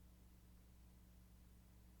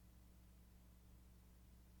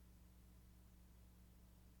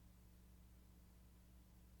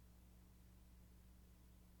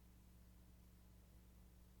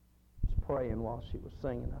praying while she was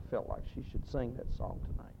singing. I felt like she should sing that song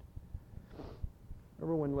tonight.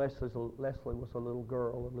 Remember when Leslie was a little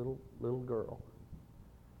girl, little girl.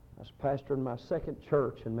 I was pastoring my second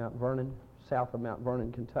church in Mount Vernon, south of Mount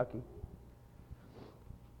Vernon, Kentucky.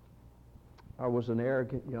 I was an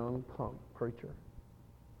arrogant young punk preacher,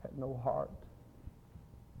 had no heart.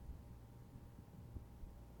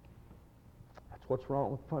 That's what's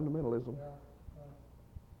wrong with fundamentalism.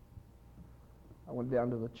 I went down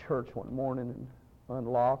to the church one morning and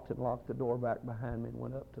unlocked and locked the door back behind me and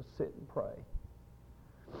went up to sit and pray.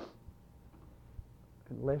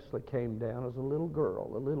 And Leslie came down as a little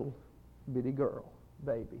girl, a little bitty girl,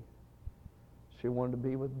 baby. She wanted to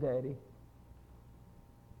be with Daddy.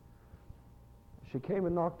 She came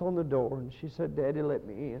and knocked on the door and she said, "Daddy, let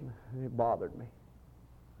me in." And it bothered me.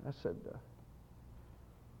 I said,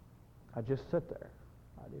 I just sat there.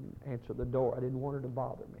 I didn't answer the door. I didn't want her to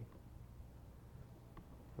bother me.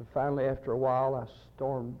 And finally, after a while, I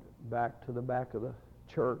stormed back to the back of the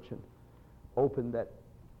church and opened that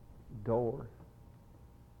door.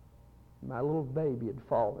 My little baby had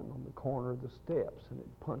fallen on the corner of the steps and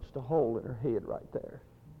it punched a hole in her head right there.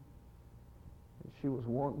 And she was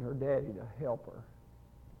wanting her daddy to help her.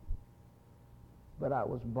 But I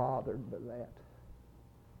was bothered by that.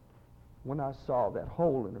 When I saw that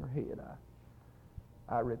hole in her head,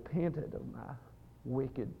 I repented of my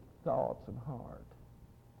wicked thoughts and heart.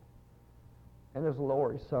 And as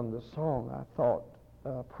Lori sung the song, I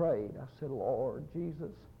prayed. I said, "Lord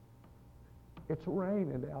Jesus, it's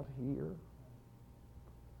raining out here.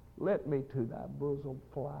 Let me to thy bosom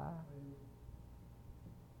fly."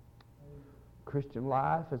 Christian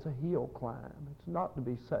life is a hill climb. It's not to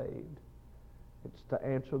be saved. It's to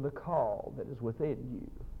answer the call that is within you.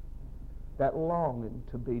 That longing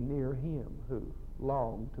to be near Him who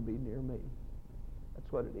longed to be near me. That's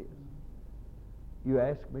what it is. You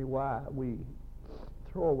ask me why we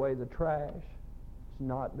throw away the trash. It's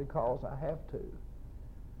not because I have to.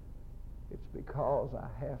 It's because I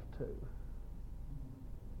have to.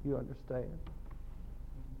 You understand?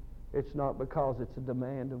 It's not because it's a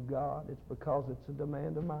demand of God. It's because it's a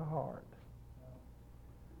demand of my heart.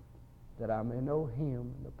 That I may know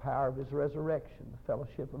Him, the power of His resurrection, the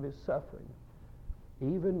fellowship of His suffering,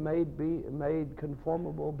 even being made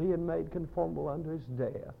conformable unto His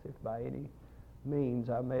death, if by any means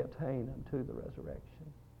I may attain unto the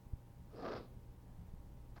resurrection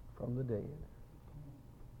from the dead.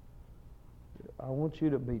 I want you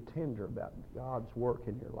to be tender about God's work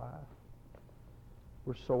in your life.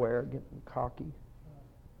 We're so arrogant and cocky,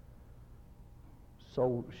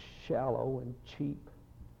 so shallow and cheap.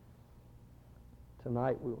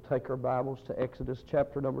 Tonight we'll take our Bibles to Exodus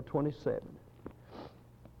chapter number 27.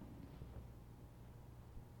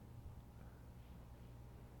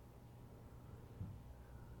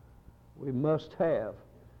 We must have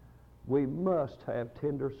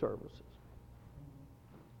tender services.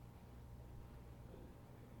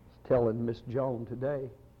 Telling Miss Joan today,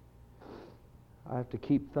 I have to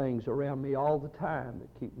keep things around me all the time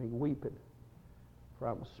that keep me weeping. For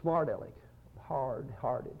I'm a smart aleck,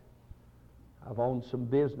 hard-hearted. I've owned some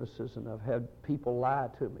businesses and I've had people lie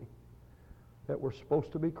to me that were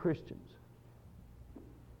supposed to be Christians.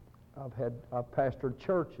 I've pastored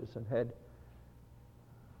churches and had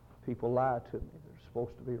people lie to me. They're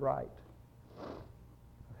supposed to be right.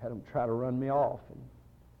 I've had them try to run me off and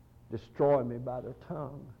destroy me by their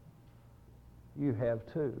tongue. You have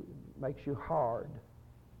too. It makes you hard.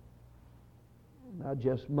 And I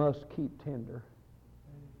just must keep tender.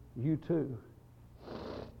 You too.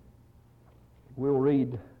 We'll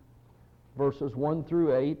read verses 1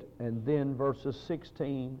 through 8 and then verses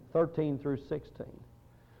 13 through 16.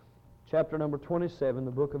 Chapter number 27,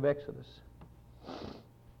 the book of Exodus.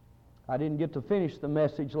 I didn't get to finish the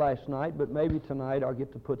message last night, but maybe tonight I'll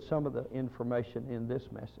get to put some of the information in this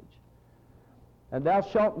message. "And thou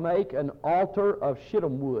shalt make an altar of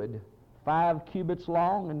shittim wood, 5 cubits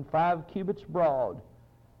long and 5 cubits broad.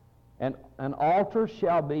 And the altar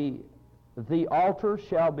shall be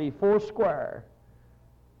 4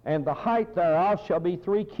 and the height thereof shall be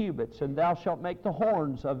 3 cubits, and thou shalt make the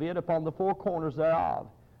horns of it upon the 4 corners thereof.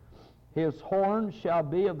 His horn shall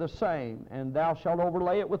be of the same, and thou shalt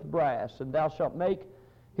overlay it with brass, and thou shalt make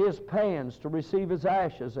his pans to receive his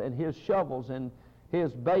ashes, and his shovels, and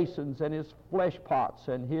his basins, and his flesh pots,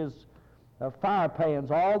 and his fire pans,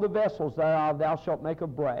 all the vessels thereof thou shalt make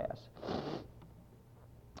of brass.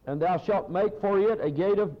 And thou shalt make for it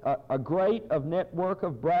a grate of network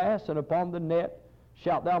of brass, and upon the net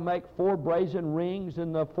shalt thou make 4 brazen rings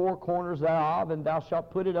in the 4 corners thereof, and thou shalt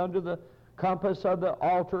put it under the compass of the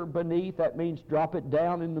altar beneath." That means drop it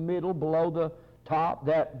down in the middle below the top,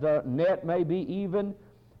 that the net may be even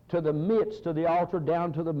to the midst of the altar,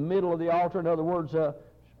 down to the middle of the altar. In other words, a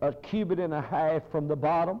cubit and a half from the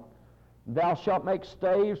bottom. Thou shalt make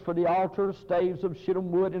staves for the altar, staves of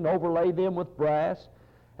shittim wood, and overlay them with brass.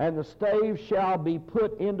 And the staves shall be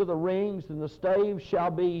put into the rings, and the staves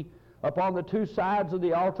shall be upon the two sides of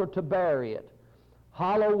the altar to bear it.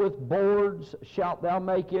 Hollow with boards shalt thou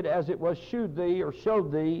make it, as it was shewed thee, or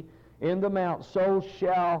showed thee, in the mount, so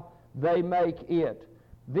shall they make it.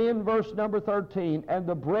 Then verse number 13, and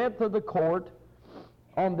the breadth of the court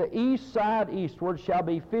on the east side eastward shall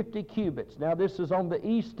be 50 cubits. Now this is on the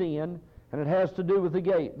east end, and it has to do with the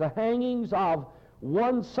gate. The hangings of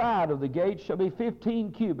one side of the gate shall be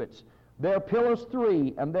 15 cubits. Their pillars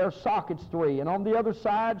 3, and their sockets 3. And on the other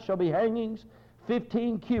side shall be hangings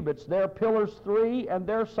 15 cubits. Their pillars 3, and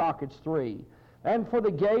their sockets 3. And for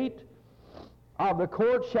the gate of the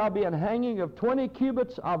court shall be an hanging of 20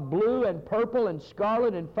 cubits of blue and purple and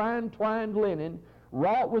scarlet and fine twined linen,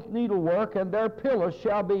 wrought with needlework, and their pillars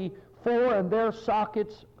shall be 4, and their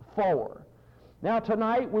sockets 4. Now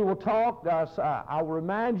tonight we will talk, I'll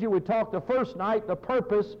remind you, we talked the first night the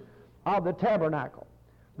purpose of the tabernacle.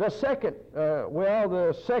 The second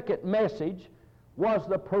message was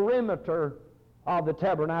the perimeter of the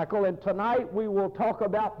tabernacle, and tonight we will talk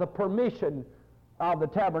about the permission of the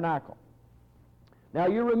tabernacle. Now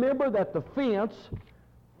you remember that the fence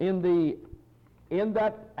in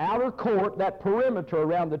that outer court, that perimeter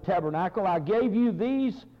around the tabernacle, I gave you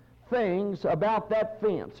these things about that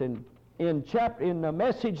fence. In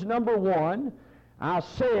message number 1, I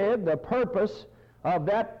said the purpose of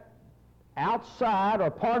that outside, or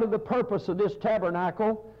part of the purpose of this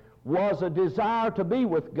tabernacle, was a desire to be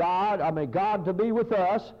with God, God to be with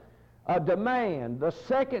us, a demand. The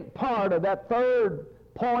second part of that third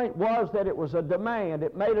point was that it was a demand.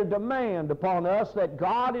 It made a demand upon us that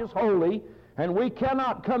God is holy, and we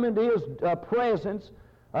cannot come into His presence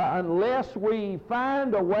unless we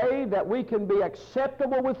find a way that we can be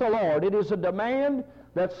acceptable with the Lord. It is a demand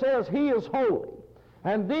that says He is holy.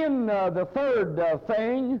 And then the third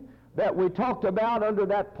thing that we talked about under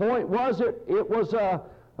that point was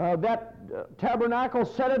that tabernacle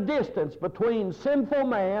set a distance between sinful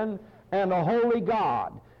man and a holy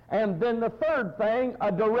God. And then the third thing,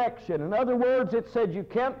 a direction. In other words, it said you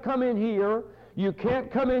can't come in here, you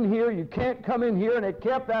can't come in here, you can't come in here, and it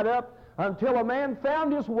kept that up until a man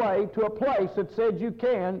found his way to a place that said you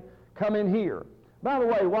can come in here. By the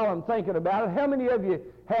way, while I'm thinking about it, how many of you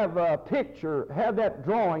have a picture, have that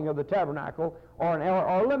drawing of the tabernacle,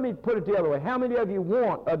 or let me put it the other way, how many of you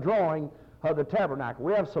want a drawing of the tabernacle?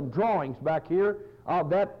 We have some drawings back here of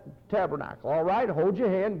that tabernacle. All right, hold your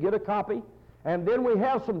hand, get a copy. And then we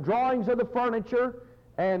have some drawings of the furniture,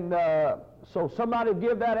 and so somebody will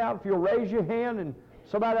give that out. If you'll raise your hand, and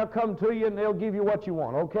somebody will come to you and they'll give you what you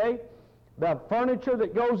want, okay? The furniture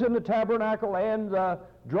that goes in the tabernacle and the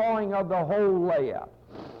drawing of the whole layout.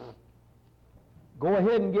 Go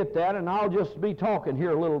ahead and get that, and I'll just be talking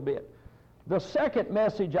here a little bit. The second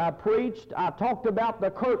message I preached, I talked about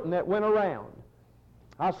the curtain that went around.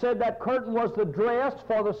 I said that curtain was the dress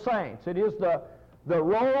for the saints. It is the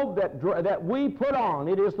robe that we put on.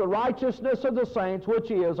 It is the righteousness of the saints, which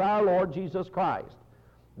is our Lord Jesus Christ.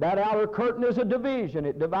 That outer curtain is a division.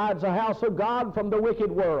 It divides the house of God from the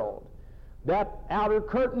wicked world. That outer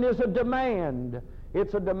curtain is a demand.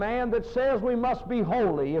 It's a demand that says we must be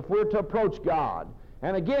holy if we're to approach God.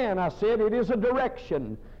 And again, I said it is a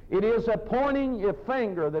direction. It is a pointing a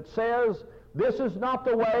finger that says this is not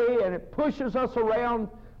the way, and it pushes us around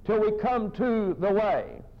till we come to the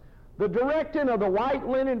way. The directing of the white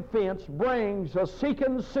linen fence brings a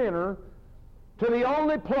seeking sinner to the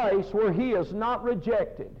only place where he is not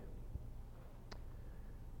rejected.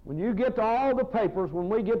 When you get to all the papers, when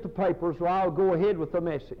we get to papers, well, I'll go ahead with the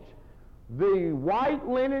message. The white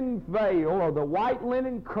linen veil, or the white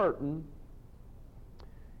linen curtain,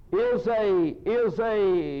 is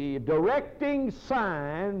a directing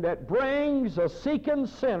sign that brings a seeking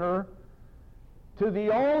sinner to the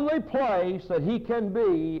only place that he can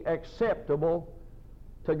be acceptable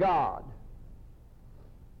to God.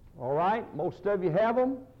 All right? Most of you have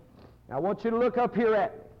them. I want you to look up here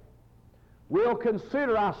at me. We'll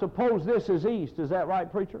consider, I suppose this is east. Is that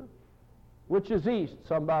right, preacher? Which is east,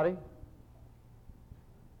 somebody?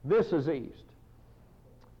 This is east.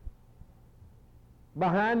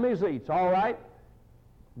 Behind me is east. All right?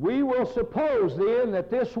 We will suppose then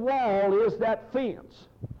that this wall is that fence.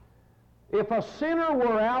 If a sinner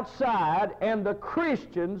were outside and the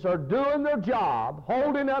Christians are doing their job,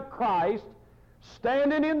 holding up Christ,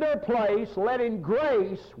 standing in their place, letting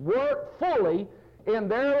grace work fully in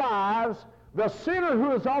their lives, The sinner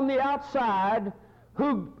who is on the outside,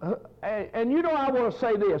 and you know I want to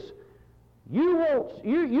say this, you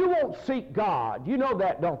won't seek God. You know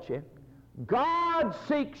that, don't you? God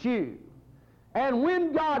seeks you. And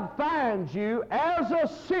when God finds you as a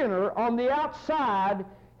sinner on the outside,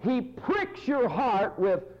 He pricks your heart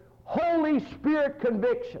with Holy Spirit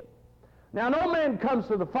conviction. Now, no man comes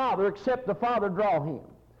to the Father except the Father draw him.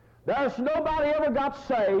 There's nobody ever got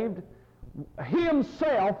saved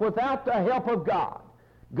himself without the help of God.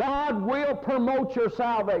 God will promote your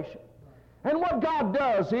salvation. And what God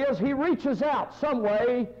does is He reaches out some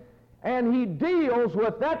way and He deals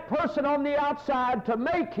with that person on the outside to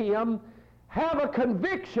make him have a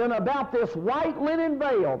conviction about this white linen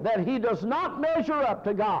veil, that he does not measure up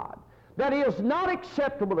to God, that he is not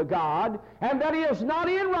acceptable to God, and that he is not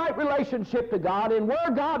in right relationship to God, and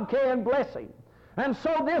where God can bless him. And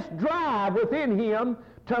so this drive within him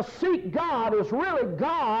to seek God is really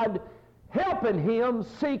God helping him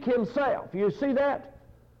seek himself. You see that?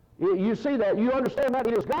 You see that? You understand that?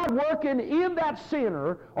 It is God working in that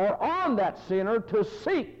sinner or on that sinner to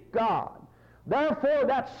seek God. Therefore,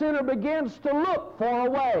 that sinner begins to look for a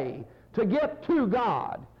way to get to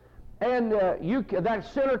God. And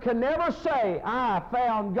that sinner can never say, I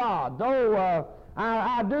found God. Though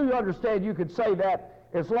I do understand you could say that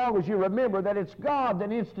as long as you remember that it's God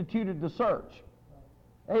that instituted the search.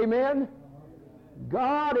 Amen?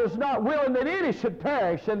 God is not willing that any should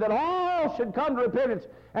perish and that all should come to repentance.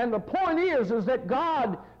 And the point is that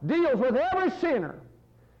God deals with every sinner.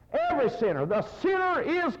 Every sinner. The sinner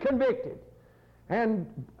is convicted. And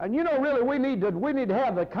you know, really, we need to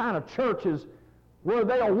have the kind of churches where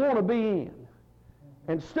they'll want to be in.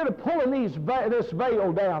 Instead of pulling this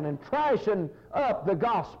veil down and trashing up the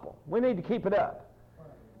gospel, we need to keep it up.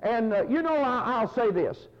 And you know, I'll say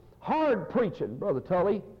this: hard preaching, Brother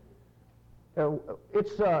Tully.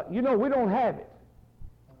 It's you know, we don't have it.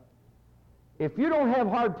 If you don't have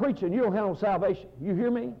hard preaching, you don't have no salvation. You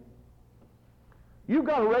hear me? You've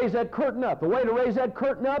got to raise that curtain up. The way to raise that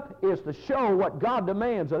curtain up is to show what God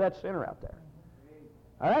demands of that sinner out there.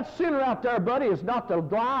 Now, that sinner out there, buddy, is not to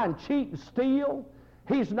lie and cheat and steal.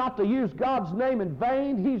 He's not to use God's name in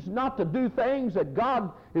vain. He's not to do things that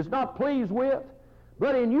God is not pleased with.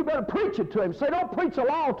 Buddy, and you better preach it to him. Say, don't preach a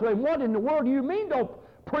law to him. What in the world do you mean don't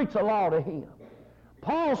preach a law to him?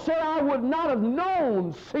 Paul said, I would not have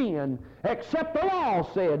known sin except the law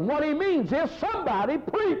said. And what he means is somebody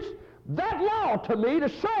preached that law to me to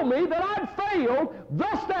show me that I'd failed.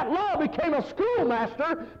 Thus that law became a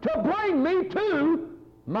schoolmaster to bring me to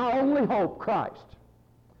my only hope, Christ.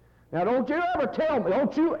 Now don't you ever tell me,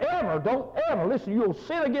 don't ever, listen, you'll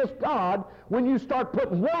sin against God when you start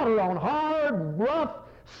putting water on hard, rough,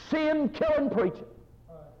 sin-killing preaching.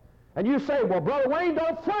 And you say, well, Brother Wayne,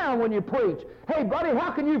 don't frown when you preach. Hey, buddy,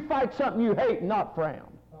 how can you fight something you hate and not frown?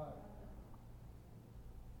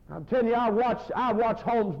 I'm telling you, I've watched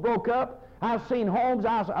homes broke up. I've seen homes.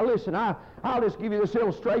 Listen, I'll just give you this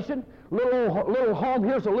illustration. Little home.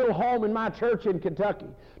 Here's a little home in my church in Kentucky.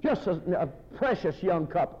 Just a precious young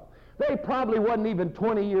couple. They probably wasn't even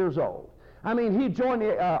 20 years old. I mean, he joined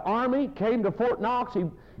the Army, came to Fort Knox.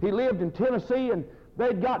 He lived in Tennessee, and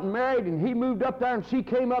they'd gotten married, and he moved up there, and she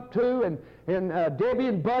came up too, and Debbie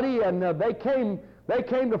and Buddy, and they came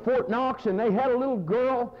to Fort Knox, and they had a little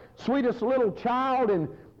girl, sweetest little child, and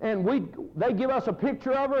they give us a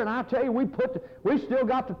picture of her, and I tell you, we still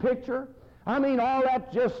got the picture. I mean, all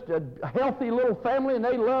that, just a healthy little family, and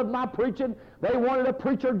they loved my preaching. They wanted a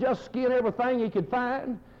preacher just skin everything he could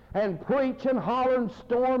find, and preach and holler and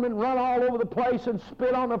storm and run all over the place and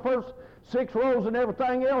spit on the first 6 rows and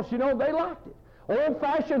everything else. You know, they liked it.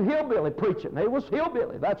 Old-fashioned hillbilly preaching. They was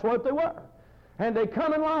hillbilly. That's what they were. And they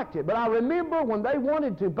come and liked it. But I remember when they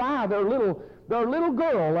wanted to buy their little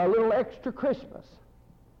girl a little extra Christmas.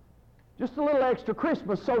 Just a little extra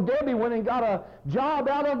Christmas. So Debbie went and got a job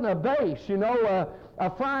out on the base, you know,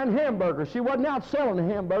 frying hamburgers. She wasn't out selling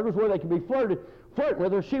the hamburgers where they could be flirting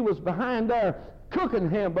with her. She was behind there cooking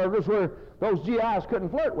hamburgers where those GIs couldn't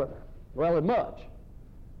flirt with her. Well, it much.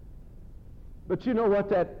 But you know what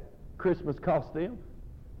that Christmas cost them?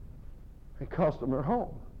 It cost them their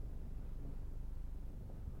home.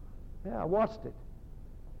 Yeah, I watched it.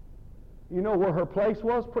 You know where her place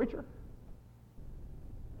was, preacher?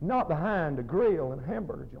 Not behind a grill and a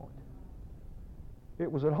hamburger joint.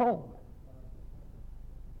 It was at home.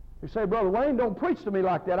 You say, Brother Wayne, don't preach to me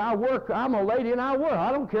like that. I work, I'm a lady and I work.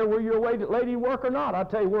 I don't care where you're a lady work or not. I'll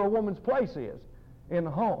tell you where a woman's place is, in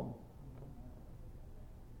the home.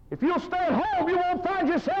 If you'll stay at home, you won't find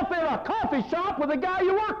yourself in a coffee shop with a guy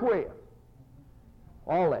you work with.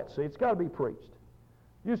 All that, see, it's got to be preached.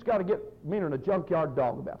 You just got to get meaner than a junkyard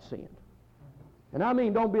dog about sin. And I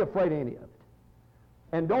mean, don't be afraid of any of it.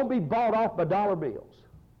 And don't be bought off by dollar bills.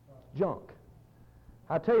 Junk.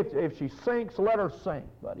 I tell you, if she sinks, let her sink,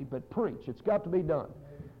 buddy. But preach. It's got to be done.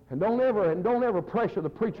 And don't ever pressure the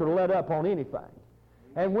preacher to let up on anything.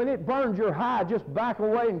 And when it burns your hide, just back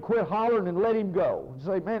away and quit hollering and let him go.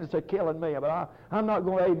 Say, man, it's killing me, but I'm not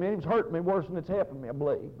going to amen. It's hurting me worse than it's helping me, I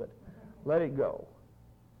believe. But let it go.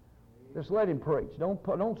 Just let him preach.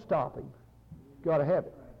 Don't stop him. Got to have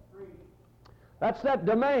it. That's that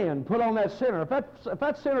demand put on that sinner. If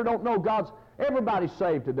that sinner don't know everybody's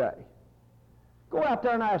saved today. Go out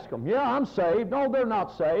there and ask them, yeah, I'm saved. No, they're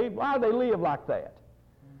not saved. Why do they live like that?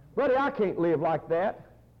 Buddy, I can't live like that.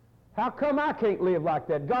 How come I can't live like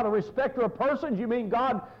that? God, a respecter of persons? You mean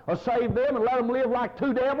God will save them and let them live like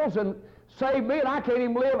two devils and save me, and I can't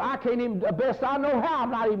even live, the best I know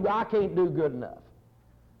how, I can't do good enough.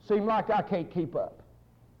 Seem like I can't keep up.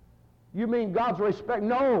 You mean God's respect?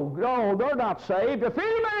 No, they're not saved. If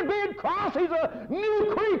any man be in Christ, he's a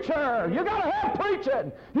new creature. You got to have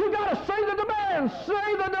preaching. You got to say the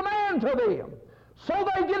demand to them. So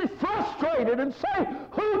they get frustrated and say,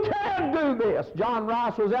 who can do this? John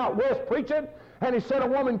Rice was out west preaching, and he said a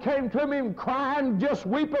woman came to him crying, just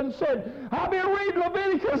weeping, said, I've been reading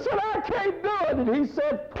Leviticus and I can't do it. And he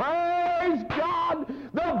said, praise God,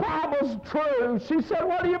 the Bible's true. She said,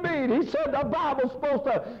 what do you mean? He said, the Bible's supposed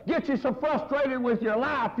to get you so frustrated with your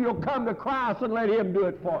life, you'll come to Christ and let Him do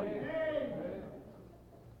it for you.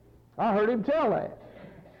 I heard him tell that.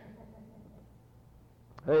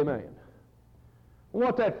 Amen.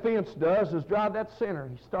 What that fence does is drive that sinner.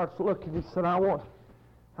 He starts looking. He said, I've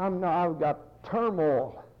got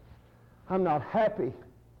turmoil. I'm not happy.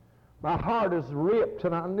 My heart is ripped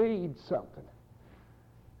and I need something.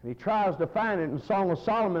 And he tries to find it in Song of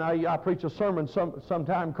Solomon. I preach a sermon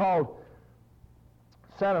sometime called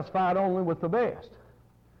Satisfied Only with the Best.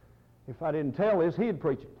 If I didn't tell this, he'd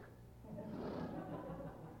preach it.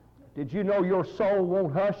 Did you know your soul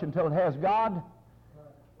won't hush until it has God?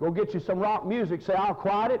 Go get you some rock music. Say, I'll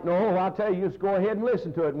quiet it. No, I tell you, just go ahead and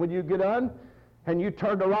listen to it. And when you get done and you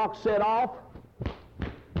turn the rock set off,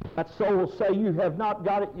 that soul will say, you have not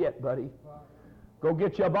got it yet, buddy. Go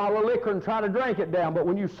get you a bottle of liquor and try to drink it down. But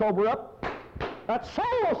when you sober up, that soul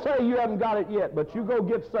will say you haven't got it yet. But you go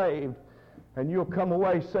get saved, and you'll come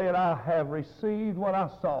away saying, I have received what I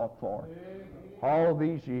sought for all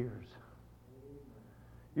these years.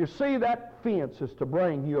 You see, that fence is to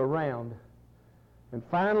bring you around. And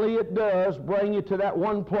finally it does bring you to that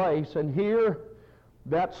one place, and here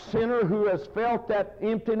that sinner who has felt that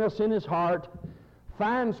emptiness in his heart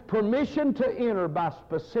finds permission to enter by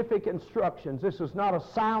specific instructions. This is not a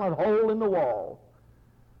silent hole in the wall.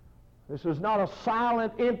 This is not a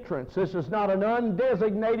silent entrance. This is not an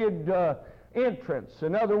undesignated entrance.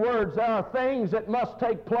 In other words, there are things that must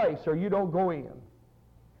take place or you don't go in.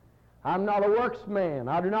 I'm not a works man.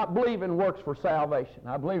 I do not believe in works for salvation.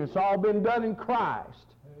 I believe it's all been done in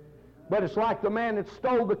Christ. But it's like the man that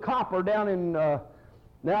stole the copper down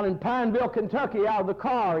in Pineville, Kentucky, out of the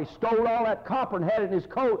car. He stole all that copper and had it in his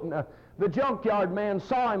coat, and the junkyard man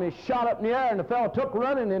saw him. He shot up in the air, and the fellow took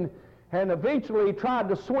running, and eventually he tried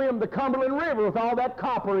to swim the Cumberland River with all that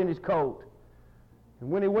copper in his coat. And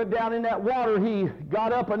when he went down in that water, he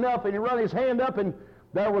got up enough, and he run his hand up, and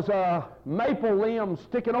there was a maple limb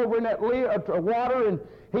sticking over in that water, and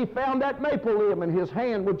he found that maple limb, and his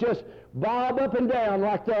hand would just bob up and down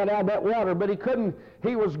like that out of that water, but he couldn't.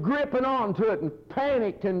 He was gripping onto it and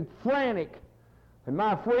panicked and frantic. And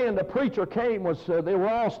my friend, the preacher, came. They were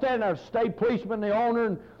all standing there, state policeman, the owner,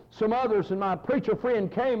 and some others, and my preacher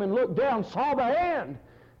friend came and looked down, saw the hand,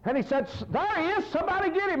 and he said, there he is, somebody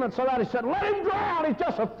get him. And somebody said, let him drown, he's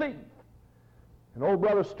just a thief. And old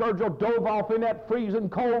brother Sturgill dove off in that freezing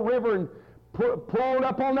cold river and pulled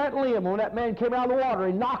up on that limb. When that man came out of the water,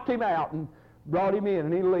 he knocked him out and brought him in,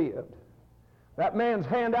 and he lived. That man's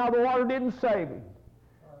hand out of the water didn't save him.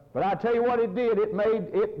 But I tell you what it did. It made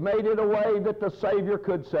it a way that the Savior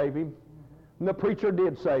could save him. And the preacher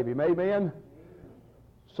did save him. Amen?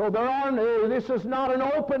 So this is not an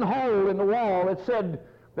open hole in the wall.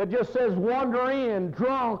 That just says wander in,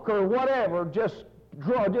 drunk or whatever, just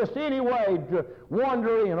any way to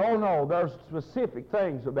wander in. Oh no, there's specific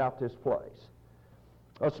things about this place.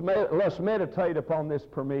 Let's meditate upon this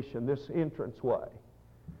permission, this entrance way.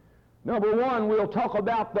 Number one, we'll talk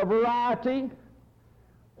about the variety,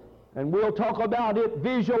 and we'll talk about it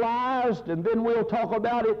visualized, and then we'll talk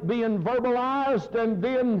about it being verbalized, and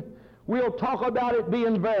then we'll talk about it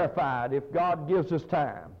being verified if God gives us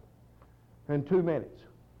time. In 2 minutes.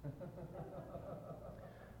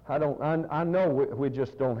 I know we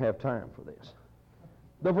just don't have time for this.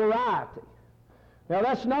 The variety. Now,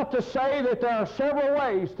 that's not to say that there are several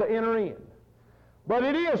ways to enter in, but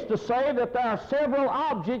it is to say that there are several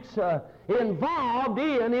objects involved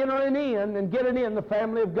in entering in and getting in the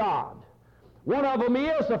family of God. One of them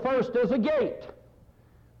is, the first is a gate.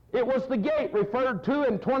 It was the gate referred to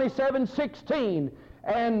in 27:16,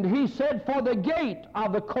 and he said, for the gate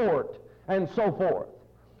of the court, and so forth.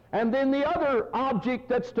 And then the other object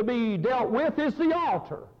that's to be dealt with is the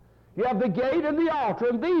altar. You have the gate and the altar,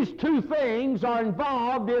 and these two things are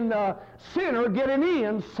involved in the sinner getting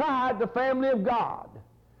inside the family of God.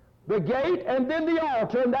 The gate and then the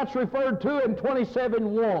altar, and that's referred to in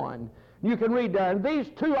 27:1. You can read that. And these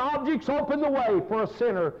two objects open the way for a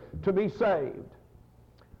sinner to be saved.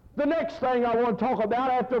 The next thing I want to talk about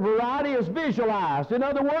after variety is visualized. In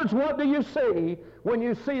other words, what do you see when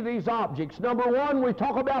you see these objects? Number one, we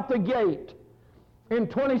talk about the gate. In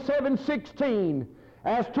 27:16,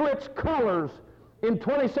 as to its colors, in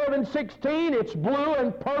 27:16, it's blue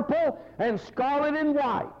and purple and scarlet and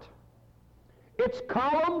white. Its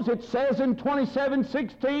columns, it says in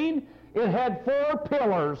 27:16, it had four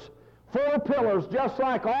pillars, just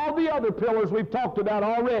like all the other pillars we've talked about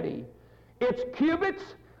already. Its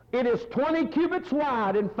cubits, it is 20 cubits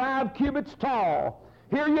wide and 5 cubits tall.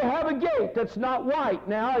 Here you have a gate that's not white.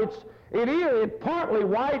 Now, it is partly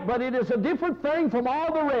white, but it is a different thing from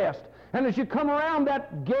all the rest. And as you come around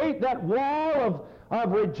that gate, that wall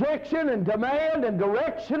of rejection and demand and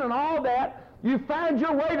direction and all that, you find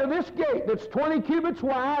your way to this gate that's 20 cubits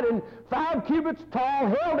wide and 5 cubits tall,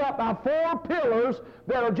 held up by 4 pillars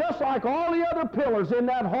that are just like all the other pillars in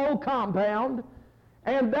that whole compound.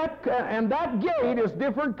 And that gate is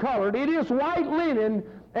different colored. It is white linen,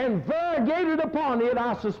 and variegated upon it,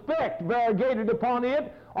 I suspect variegated upon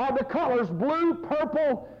it, are the colors blue,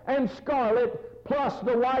 purple, and scarlet, plus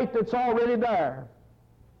the white that's already there.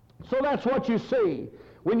 So that's what you see.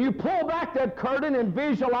 When you pull back that curtain and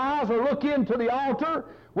visualize or look into the altar,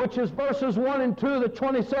 which is verses 1 and 2 of the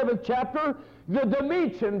 27th chapter, the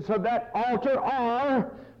dimensions of that altar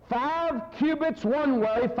are 5 cubits one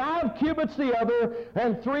way, 5 cubits the other,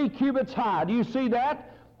 and 3 cubits high. Do you see that?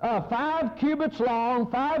 5 cubits long,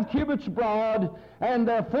 5 cubits broad, and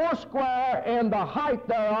the foursquare, and the height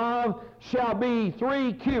thereof shall be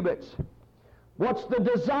 3 cubits. What's the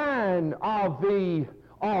design of the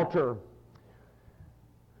altar?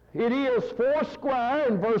 It is foursquare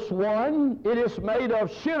in verse 1. It is made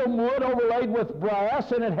of shittim wood overlaid with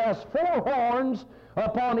brass, and it has 4 horns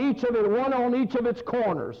upon each of it, one on each of its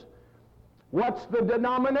corners. What's the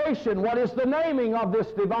denomination? What is the naming of this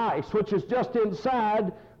device, which is just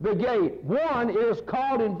inside the gate? One is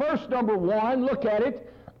called in verse number 1, look at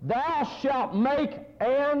it, thou shalt make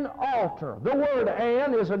an altar. The word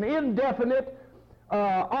an is an indefinite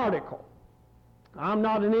article. I'm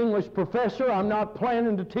not an English professor. I'm not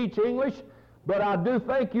planning to teach English, but I do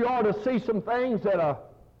think you ought to see some things that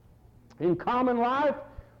in common life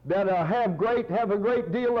that have a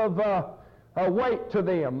great deal of weight to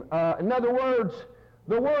them. In other words,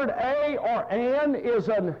 the word a or an is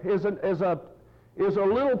a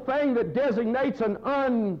little thing that designates an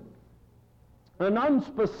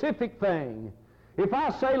unspecific thing. If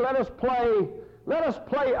I say, let us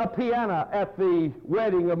play a piano at the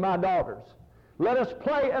wedding of my daughters. Let us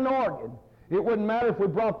play an organ. It wouldn't matter if we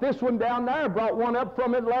brought this one down there, brought one up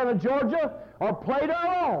from Atlanta, Georgia, or played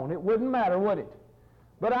our own. It wouldn't matter, would it?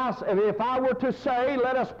 But if I were to say,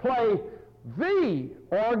 let us play the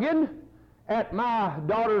organ at my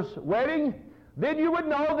daughter's wedding, then you would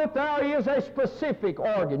know that there is a specific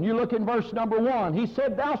organ. You look in verse number 1. He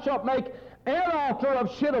said, thou shalt make an altar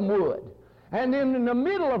of shittim wood. And then in the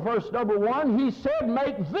middle of verse number 1, he said,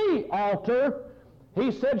 make the altar, he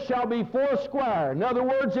said, shall be foursquare. In other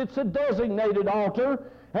words, it's a designated altar.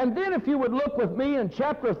 And then if you would look with me in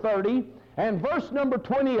chapter 30 and verse number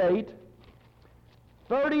 28,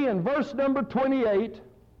 30 and verse number 28,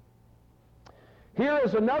 here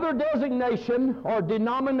is another designation or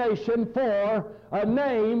denomination for a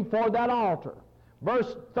name for that altar.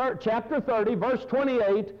 Chapter 30, verse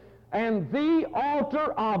 28, and the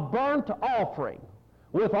altar of burnt offering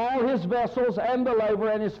with all his vessels and the laver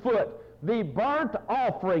and his foot. The burnt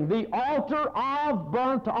offering, the altar of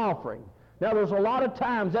burnt offering. Now there's a lot of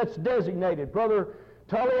times that's designated. Brother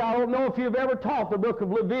Tully, I don't know if you've ever taught the book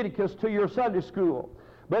of Leviticus to your Sunday school,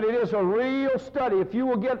 but it is a real study. If you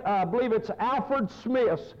will get, I believe it's Alfred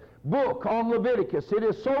Smith's book on Leviticus. It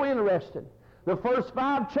is so interesting. The first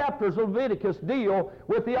 5 chapters of Leviticus deal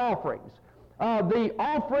with the offerings. The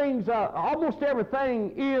offerings, almost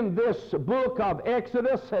everything in this book of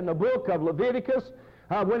Exodus and the book of Leviticus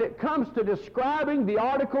when it comes to describing the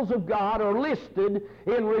articles of God, are listed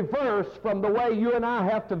in reverse from the way you and I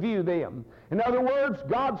have to view them. In other words,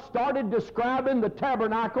 God started describing the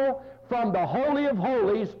tabernacle from the Holy of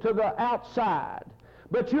Holies to the outside.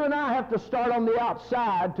 But you and I have to start on the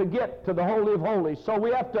outside to get to the Holy of Holies. So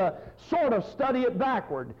we have to sort of study it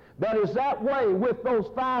backward. That is that way with those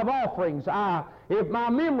 5 offerings. If my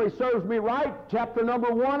memory serves me right, chapter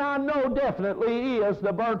number 1 I know definitely is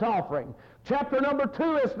the burnt offering. Chapter number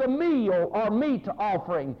 2 is the meal or meat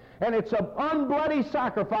offering, and it's an unbloody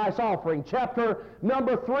sacrifice offering. Chapter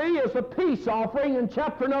number 3 is a peace offering, and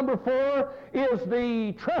chapter number 4 is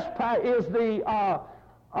the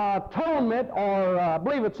atonement, or I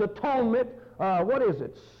believe it's atonement.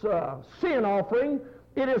 Sin offering.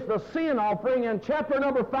 It is the sin offering, and chapter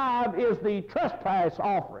number 5 is the trespass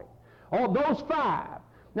offering. Oh, those 5.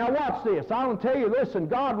 Now watch this. I want to tell you this, and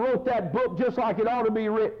God wrote that book just like it ought to be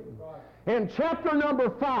written. In chapter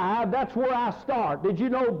number 5, that's where I start. Did you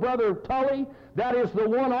know, Brother Tully, that is the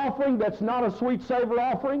one offering that's not a sweet savor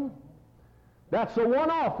offering? That's the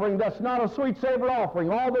one offering that's not a sweet savor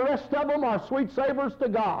offering. All the rest of them are sweet savors to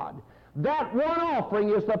God. That one offering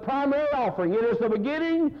is the primary offering. It is the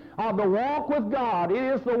beginning of the walk with God. It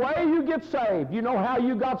is the way you get saved. You know how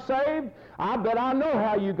you got saved? I bet I know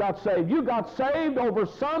how you got saved. You got saved over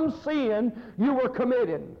some sin you were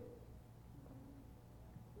committing.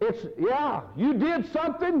 You did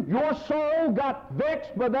something, your soul got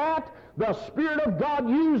vexed by that, the Spirit of God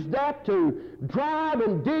used that to drive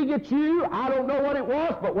and dig at you. I don't know what it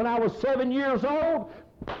was, but when I was 7 years old,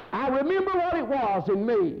 I remember what it was in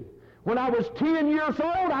me. When I was 10 years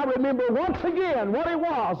old, I remember once again what it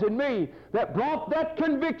was in me that brought that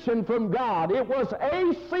conviction from God. It was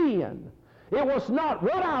a sin. It was not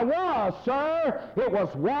what I was, sir. It was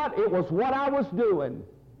what I was doing.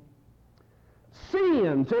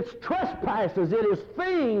 Sins, it's trespasses, it is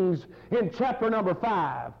things in chapter number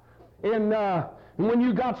 5. And when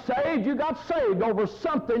you got saved over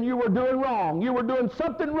something you were doing wrong. You were doing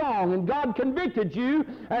something wrong, and God convicted you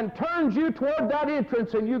and turned you toward that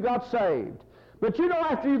entrance, and you got saved. But you know,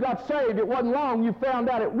 after you got saved, it wasn't long you found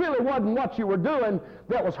out it really wasn't what you were doing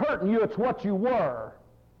that was hurting you, it's what you were.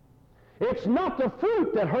 It's not the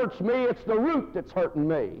fruit that hurts me, it's the root that's hurting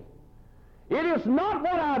me. It is not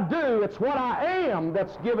what I do, it's what I am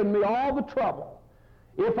that's given me all the trouble.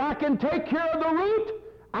 If I can take care of the root,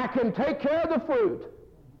 I can take care of the fruit.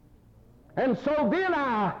 And so then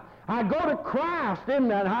I go to Christ in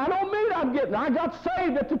that. I don't mean I got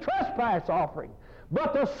saved at the trespass offering.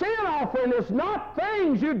 But the sin offering is not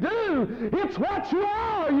things you do. It's what you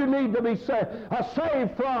are you need to be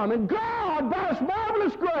saved from. And God, by His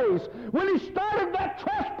marvelous grace, when He started that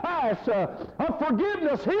trespass of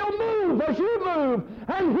forgiveness, He'll move as you move,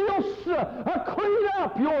 and He'll clean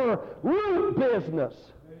up your root business.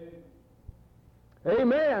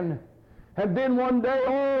 Amen. And then one day,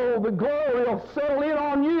 the glory will settle in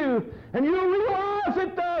on you, and you'll realize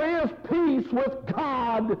that there is peace with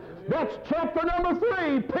God. That's chapter number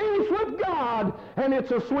 3, peace with God, and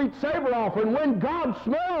it's a sweet savor offering. When God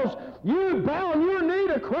smells you bowing your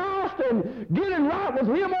knee to Christ and getting right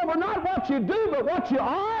with Him over not what you do, but what you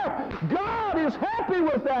are, God is happy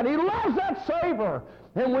with that. He loves that savor.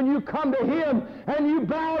 And when you come to Him and you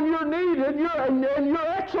bow on your knee and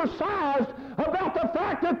you're exercised about the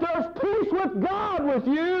fact that there's peace with God with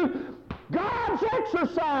you, God's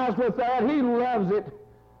exercised with that. He loves it.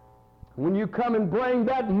 When you come and bring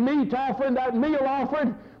that meat offering, that meal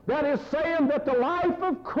offering, that is saying that the life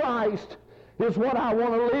of Christ is what I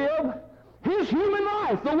want to live. His human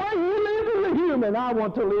life, the way He lived as a human, I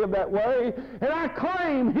want to live that way. And I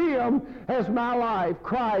claim Him as my life,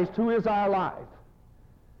 Christ, who is our life.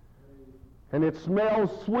 And it smells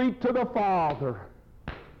sweet to the Father.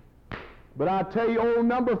 But I tell you, old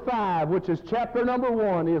number 5, which is chapter number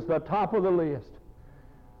 1, is the top of the list.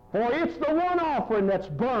 For it's the one offering that's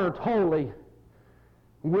burnt holy.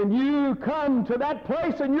 When you come to that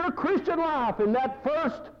place in your Christian life, and that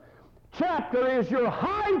first chapter is your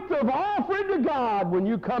height of offering to God, when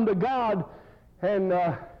you come to God, and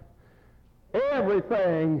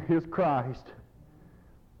everything is Christ.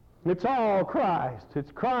 It's all Christ.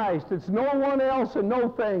 It's Christ. It's no one else and no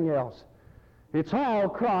thing else. It's all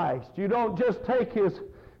Christ. You don't just take His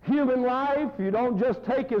human life. You don't just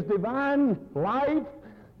take His divine life.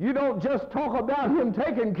 You don't just talk about Him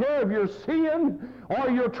taking care of your sin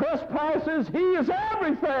or your trespasses. He is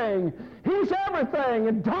everything. He's everything.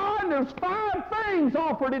 And darn, there's 5 things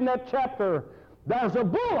offered in that chapter. There's a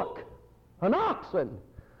bullock, an oxen.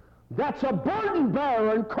 That's a burden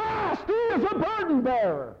bearer, and Christ is a burden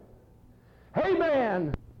bearer.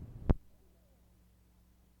 Amen.